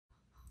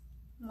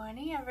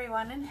Morning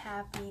everyone and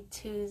happy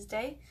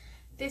Tuesday.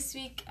 This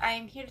week I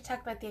am here to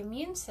talk about the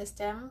immune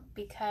system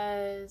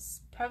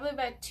because probably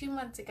about 2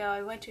 months ago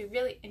I went to a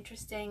really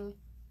interesting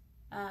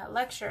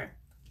lecture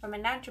from a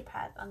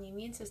naturopath on the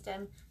immune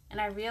system, and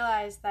I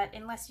realized that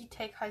unless you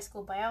take high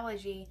school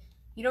biology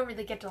you don't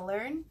really get to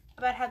learn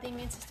about how the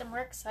immune system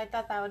works. So I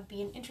thought that would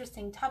be an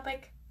interesting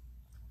topic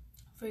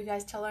for you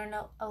guys to learn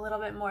a little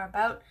bit more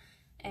about,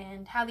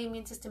 and how the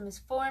immune system is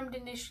formed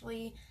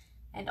initially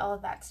and all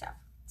of that stuff.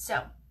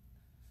 So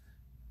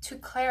to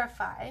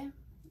clarify,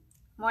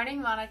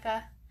 morning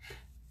Monica,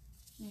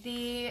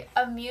 the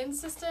immune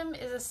system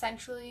is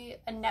essentially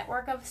a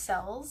network of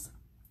cells,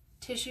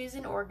 tissues,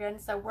 and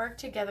organs that work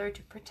together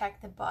to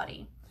protect the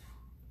body.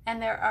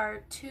 And there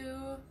are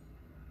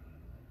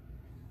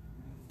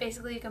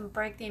basically you can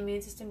break the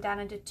immune system down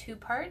into two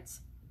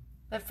parts.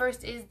 The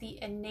first is the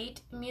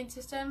innate immune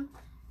system,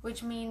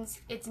 which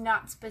means it's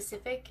not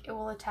specific. It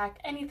will attack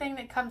anything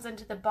that comes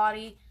into the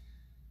body,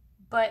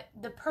 but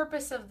the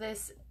purpose of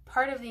this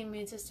part of the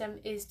immune system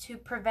is to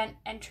prevent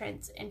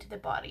entrance into the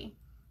body.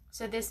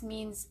 So this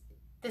means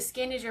the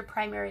skin is your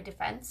primary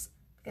defense,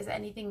 because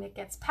anything that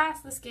gets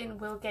past the skin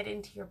will get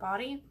into your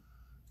body.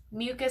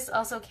 Mucus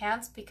also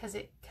counts because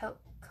it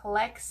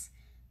collects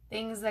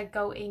things that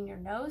go in your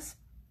nose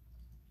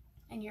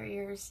and your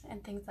ears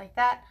and things like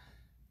that.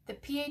 The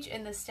pH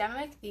in the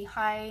stomach, the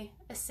high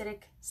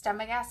acidic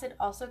stomach acid,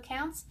 also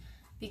counts,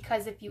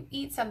 because if you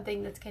eat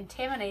something that's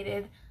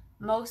contaminated,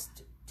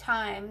 most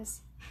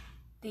times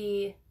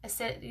the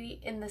acidity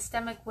in the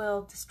stomach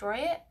will destroy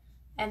it,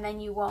 and then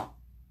you won't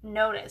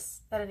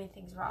notice that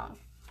anything's wrong.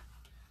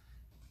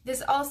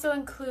 This also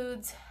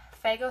includes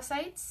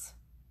phagocytes,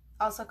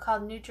 also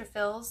called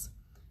neutrophils,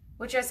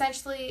 which are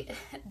essentially,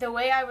 the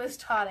way I was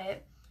taught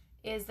it,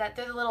 is that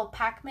they're the little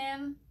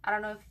Pac-Man. I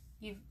don't know if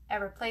you've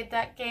ever played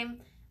that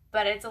game,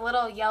 but it's a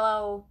little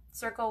yellow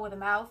circle with a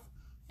mouth,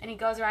 and he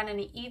goes around and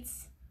he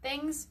eats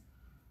things.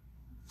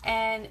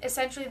 And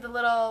essentially the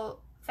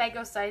little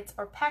phagocytes,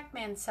 or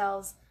Pac-Man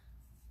cells,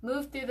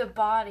 move through the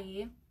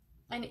body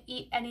and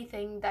eat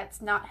anything that's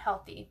not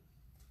healthy.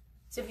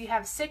 So if you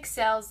have sick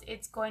cells,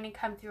 it's going to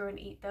come through and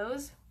eat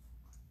those.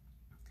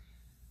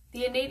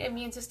 The innate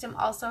immune system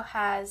also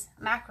has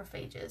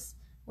macrophages,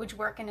 which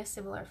work in a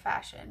similar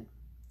fashion.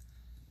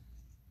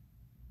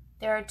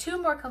 There are two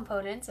more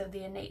components of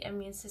the innate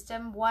immune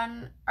system.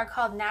 One are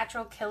called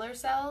natural killer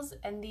cells,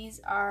 and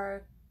these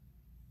are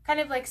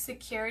kind of like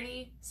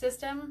security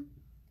system.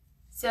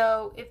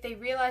 So if they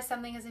realize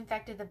something has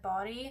infected the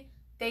body,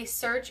 they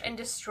search and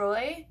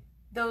destroy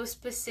those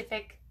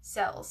specific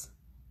cells.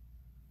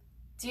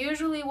 It's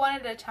usually one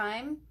at a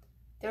time.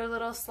 They're a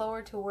little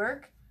slower to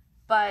work,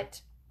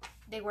 but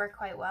they work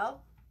quite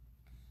well.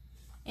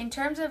 In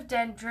terms of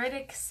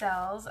dendritic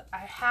cells,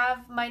 I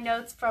have my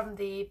notes from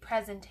the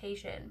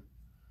presentation,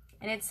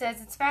 and it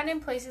says it's found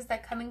in places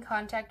that come in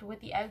contact with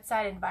the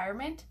outside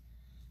environment.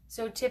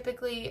 So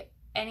typically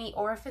any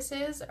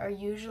orifices are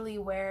usually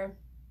where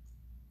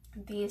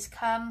these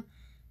come.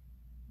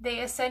 The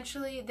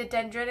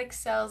dendritic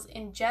cells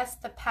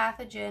ingest the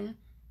pathogen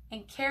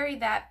and carry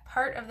that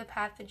part of the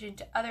pathogen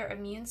to other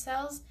immune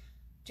cells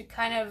to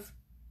kind of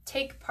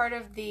take part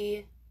of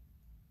the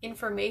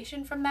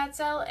information from that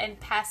cell and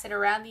pass it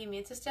around the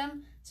immune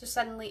system, so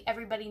suddenly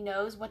everybody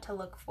knows what to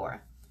look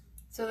for.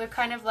 So they're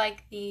kind of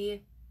like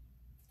the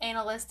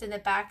analyst in the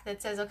back that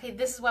says, okay,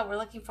 this is what we're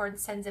looking for, and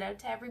sends it out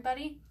to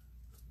everybody.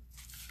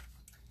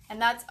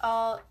 And that's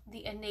all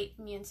the innate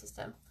immune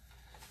system.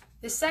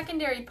 The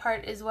secondary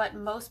part is what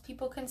most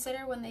people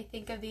consider when they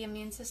think of the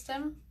immune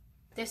system.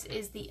 This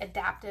is the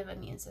adaptive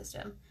immune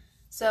system.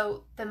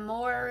 So the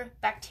more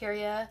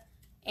bacteria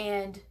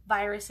and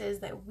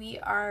viruses that we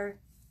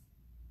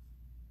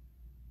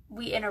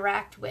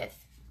interact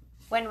with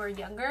when we're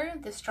younger,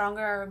 the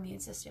stronger our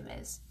immune system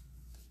is.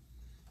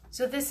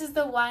 So this is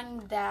the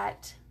one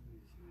that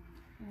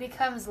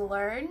becomes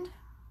learned.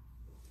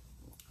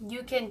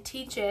 You can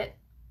teach it,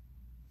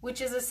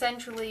 which is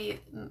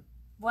essentially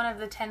one of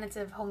the tenets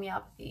of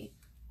homeopathy,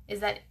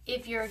 is that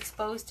if you're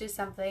exposed to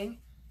something,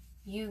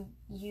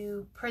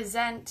 you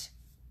present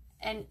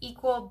an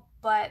equal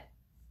but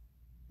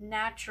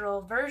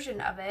natural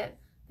version of it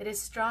that is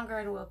stronger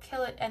and will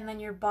kill it, and then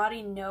your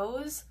body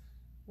knows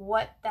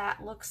what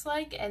that looks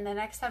like, and the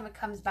next time it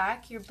comes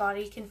back, your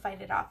body can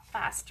fight it off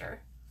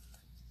faster.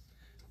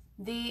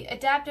 The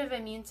adaptive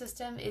immune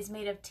system is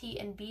made of T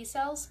and B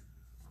cells.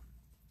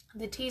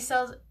 The T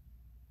cells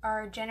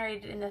are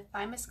generated in the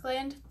thymus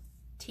gland,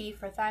 T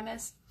for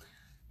thymus,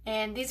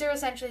 and these are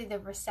essentially the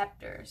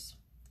receptors.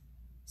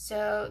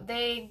 So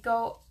they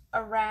go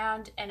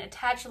around and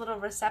attach little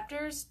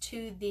receptors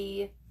to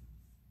the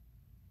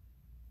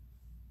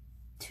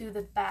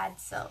bad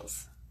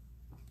cells.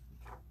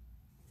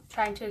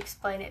 Trying to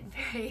explain it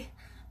very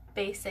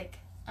basic.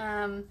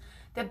 The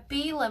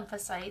B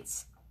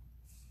lymphocytes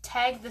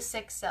tag the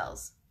sick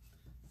cells.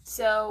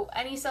 So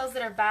any cells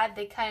that are bad,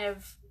 they kind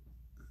of,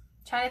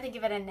 trying to think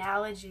of an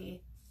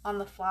analogy on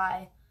the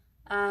fly,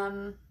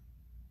 kind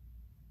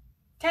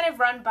of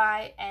run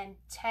by and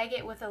tag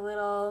it with a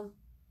little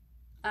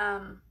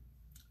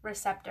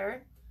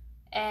receptor.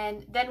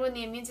 And then when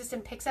the immune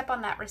system picks up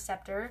on that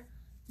receptor,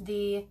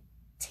 the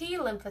T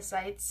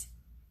lymphocytes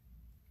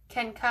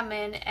can come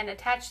in and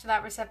attach to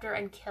that receptor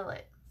and kill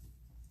it.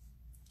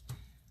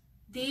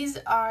 These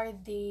are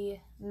the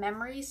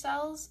memory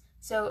cells.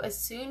 So as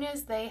soon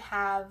as they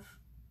have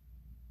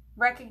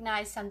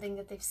recognized something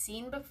that they've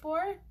seen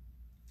before,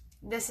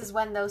 this is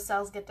when those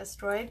cells get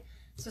destroyed.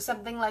 So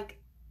something like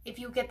if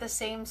you get the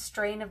same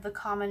strain of the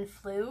common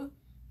flu,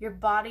 your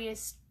body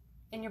is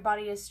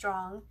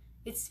strong.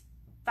 It's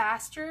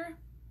faster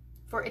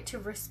for it to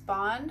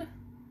respond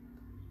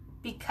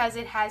because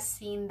it has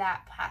seen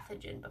that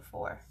pathogen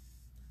before.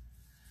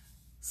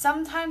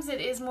 Sometimes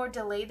it is more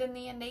delayed than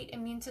the innate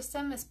immune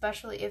system,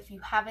 especially if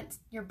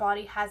your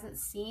body hasn't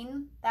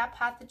seen that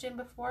pathogen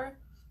before.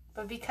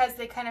 But because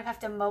they kind of have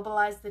to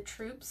mobilize the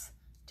troops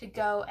to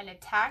go and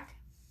attack.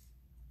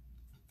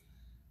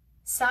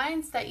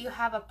 Signs that you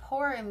have a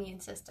poor immune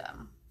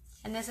system,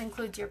 and this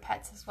includes your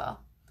pets as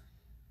well.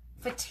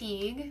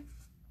 Fatigue,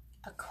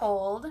 a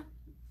cold,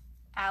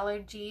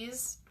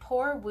 allergies,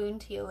 poor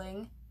wound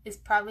healing is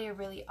probably a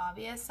really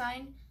obvious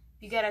sign.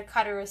 You get a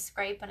cut or a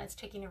scrape and it's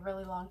taking a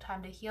really long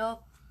time to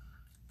heal.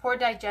 Poor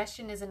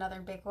digestion is another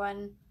big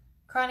one.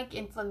 Chronic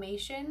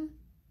inflammation,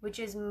 which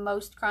is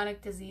most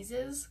chronic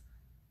diseases.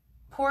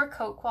 Poor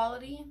coat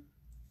quality,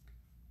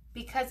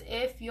 because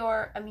if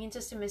your immune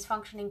system is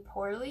functioning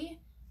poorly,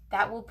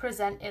 that will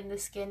present in the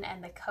skin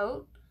and the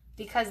coat,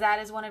 because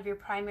that is one of your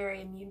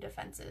primary immune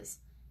defenses.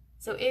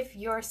 So if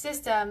your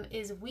system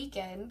is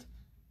weakened,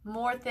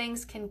 more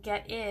things can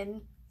get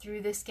in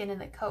through the skin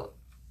and the coat,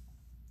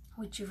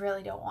 which you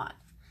really don't want.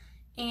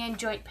 And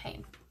joint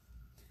pain.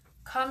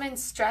 Common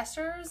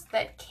stressors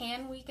that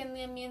can weaken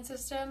the immune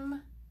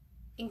system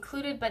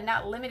included but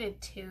not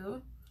limited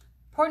to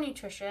poor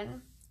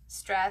nutrition,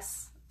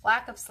 stress,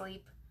 lack of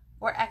sleep,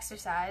 or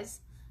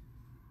exercise.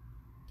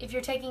 If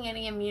you're taking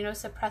any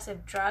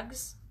immunosuppressive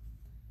drugs,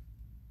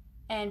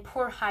 and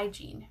poor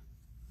hygiene.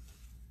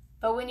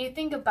 But when you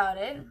think about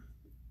it,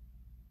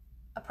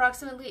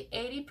 approximately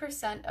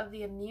 80% of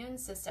the immune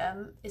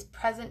system is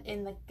present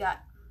in the gut.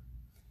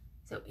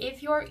 So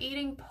if you're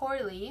eating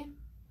poorly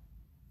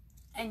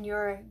and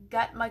your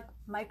gut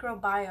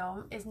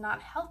microbiome is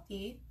not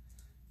healthy,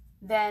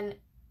 then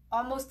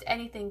almost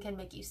anything can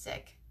make you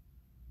sick.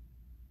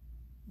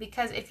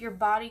 Because if your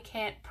body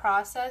can't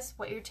process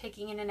what you're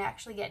taking in and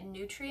actually get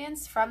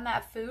nutrients from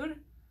that food,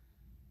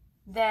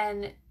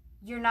 then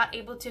you're not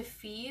able to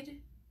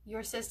feed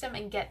your system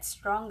and get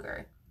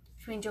stronger,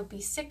 which means you'll be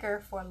sicker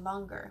for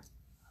longer.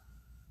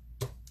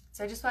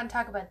 So I just want to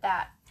talk about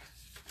that.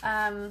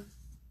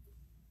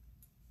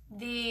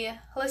 The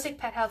Holistic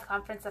Pet Health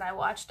Conference that I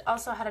watched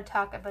also had a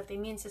talk about the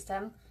immune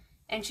system,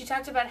 and she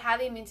talked about how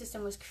the immune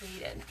system was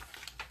created.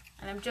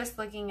 And I'm just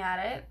looking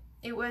at it.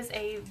 It was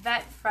a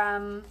vet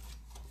from,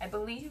 I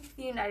believe,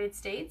 the United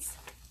States,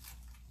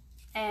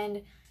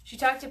 and she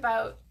talked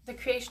about the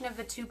creation of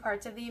the two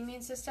parts of the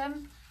immune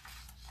system.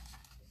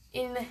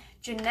 In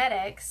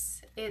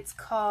genetics, it's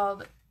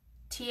called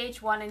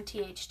Th1 and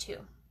Th2.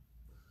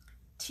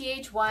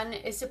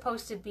 Th1 is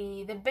supposed to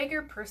be the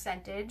bigger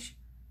percentage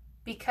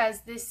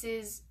because this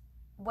is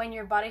when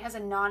your body has a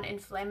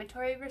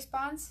non-inflammatory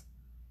response,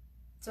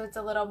 so it's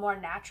a little more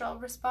natural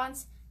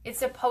response. It's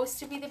supposed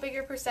to be the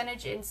bigger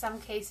percentage in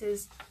some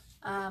cases.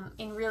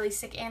 In really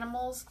sick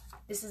animals,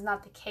 this is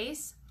not the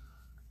case,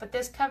 but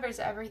this covers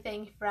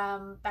everything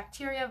from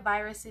bacteria,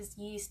 viruses,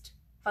 yeast,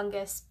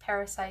 fungus,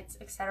 parasites,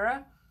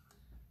 etc.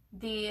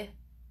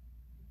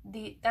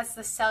 That's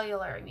the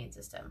cellular immune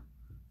system.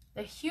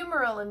 The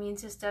humoral immune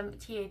system,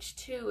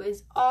 Th2,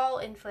 is all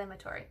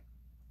inflammatory.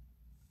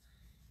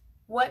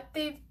 What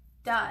they've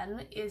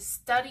done is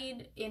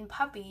studied in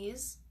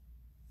puppies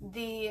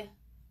the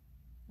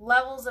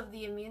levels of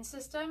the immune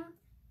system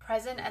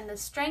present and the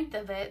strength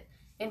of it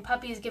in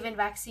puppies given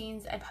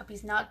vaccines and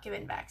puppies not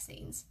given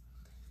vaccines,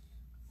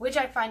 which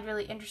I find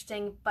really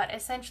interesting. But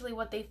essentially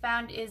what they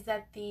found is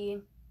that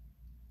the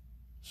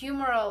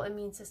humoral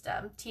immune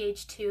system,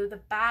 Th2, the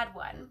bad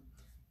one,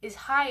 is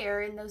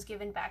higher in those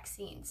given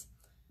vaccines,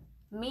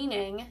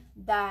 meaning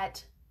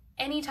that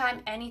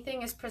anytime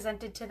anything is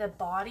presented to the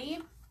body,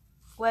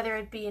 whether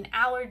it be an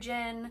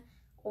allergen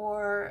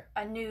or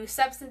a new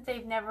substance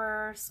they've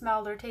never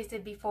smelled or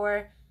tasted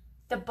before,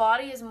 the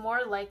body is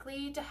more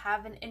likely to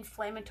have an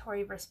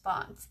inflammatory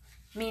response,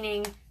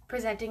 meaning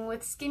presenting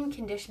with skin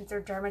conditions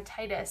or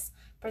dermatitis,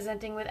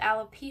 presenting with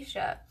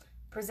alopecia,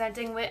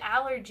 presenting with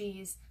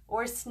allergies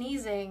or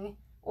sneezing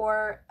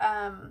or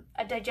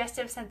a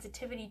digestive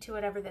sensitivity to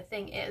whatever the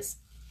thing is.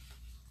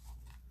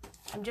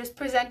 I'm just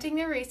presenting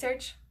the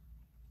research.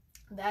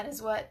 That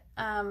is what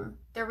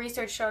the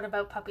research showed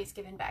about puppies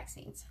given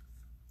vaccines.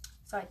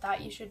 So I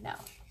thought you should know.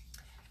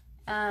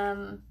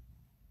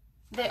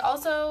 They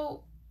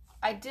also,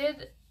 I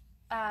did,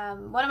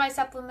 one of my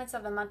supplements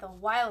of the month a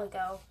while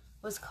ago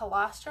was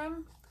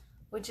colostrum,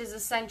 which is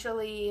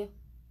essentially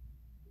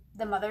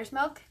the mother's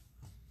milk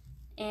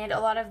and a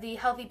lot of the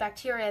healthy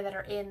bacteria that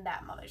are in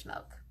that mother's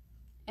milk.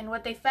 And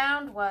what they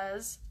found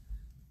was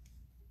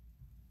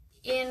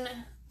in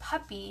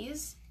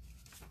puppies,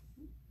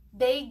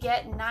 they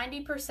get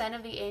 90%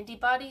 of the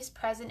antibodies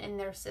present in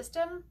their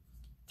system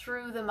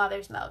through the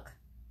mother's milk.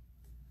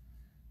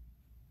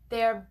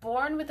 They are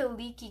born with a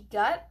leaky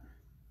gut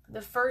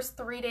the first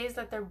 3 days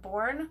that they're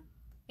born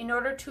in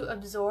order to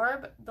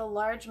absorb the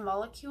large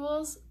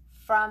molecules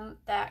from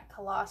that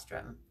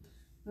colostrum,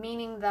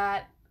 meaning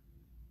that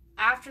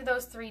after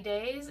those 3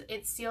 days,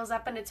 it seals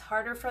up and it's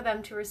harder for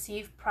them to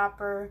receive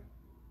proper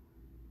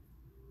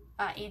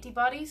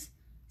antibodies.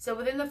 So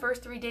within the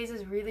first 3 days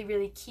is really,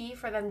 really key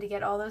for them to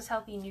get all those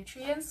healthy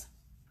nutrients.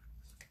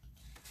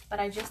 But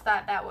I just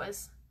thought that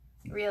was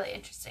really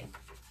interesting.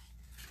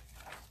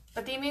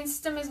 But the immune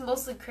system is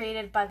mostly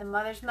created by the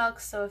mother's milk,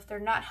 so if they're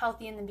not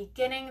healthy in the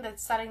beginning,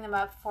 that's setting them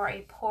up for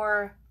a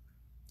poor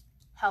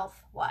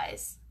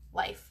health-wise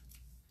life,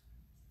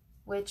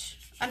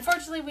 which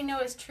unfortunately we know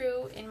is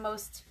true in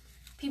most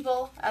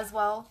people as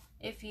well.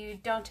 If you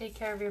don't take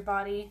care of your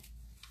body,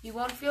 you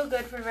won't feel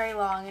good for very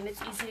long, and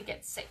it's easy to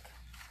get sick.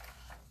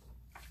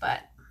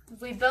 But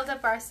if we build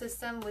up our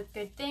system with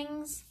good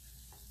things,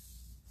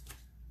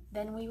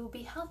 then we will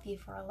be healthy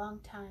for a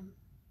long time.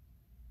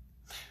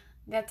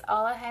 That's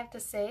all I have to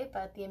say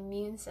about the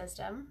immune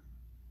system.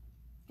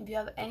 If you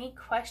have any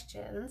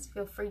questions,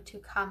 feel free to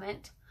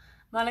comment.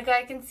 Monica,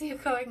 I can see you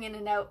going in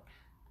and out.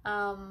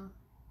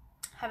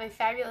 Have a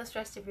fabulous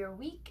rest of your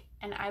week,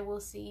 and I will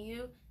see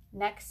you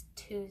next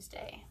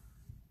Tuesday.